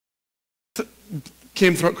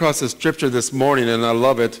came across this scripture this morning, and I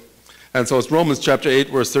love it. And so it's Romans chapter 8,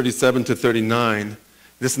 verse 37 to 39.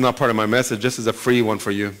 This is not part of my message. This is a free one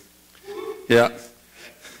for you. Yeah.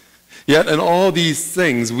 Yet in all these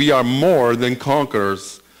things we are more than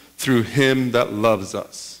conquerors through him that loves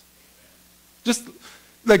us. Just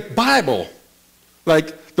like Bible.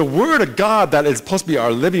 Like the word of God that is supposed to be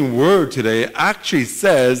our living word today actually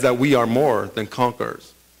says that we are more than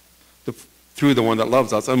conquerors through the one that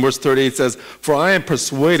loves us. And verse 38 says, "For I am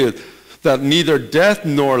persuaded that neither death,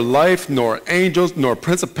 nor life, nor angels, nor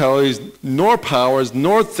principalities, nor powers,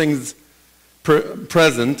 nor things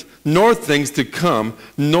present, nor things to come,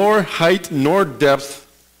 nor height, nor depth,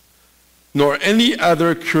 nor any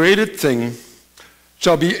other created thing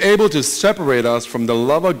shall be able to separate us from the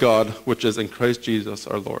love of God which is in Christ Jesus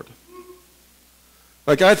our Lord."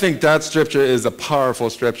 Like, I think that scripture is a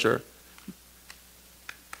powerful scripture.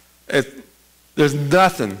 There's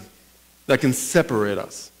nothing that can separate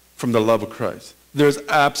us from the love of Christ. There's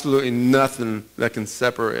absolutely nothing that can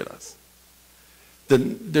separate us.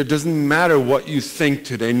 There doesn't matter what you think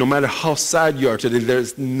today, no matter how sad you are today,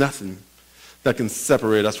 there's nothing that can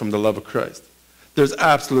separate us from the love of Christ. There's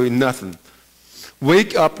absolutely nothing.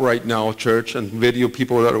 Wake up right now, church, and video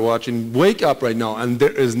people that are watching, wake up right now, and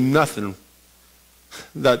there is nothing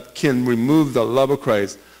that can remove the love of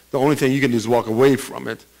Christ. The only thing you can do is walk away from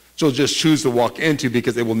it. So just choose to walk into,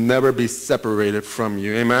 because it will never be separated from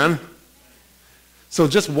you. Amen? So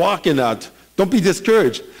just walk in that. Don't be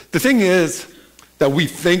discouraged. The thing is that we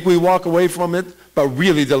think we walk away from it, but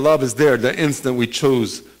really the love is there the instant we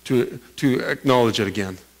chose to acknowledge it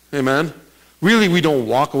again. Amen? Really, we don't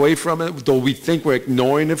walk away from it, though we think we're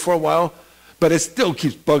ignoring it for a while, but it still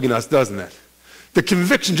keeps bugging us, doesn't it? The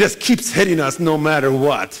conviction just keeps hitting us no matter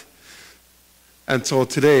what. And so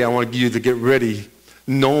today I want you to get ready,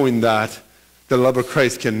 knowing that the love of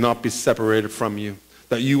Christ cannot be separated from you,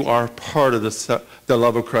 that you are part of the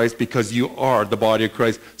love of Christ because you are the body of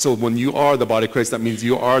Christ. So when you are the body of Christ, that means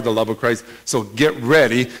you are the love of Christ. So get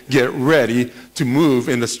ready to move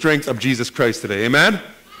in the strength of Jesus Christ today. Amen?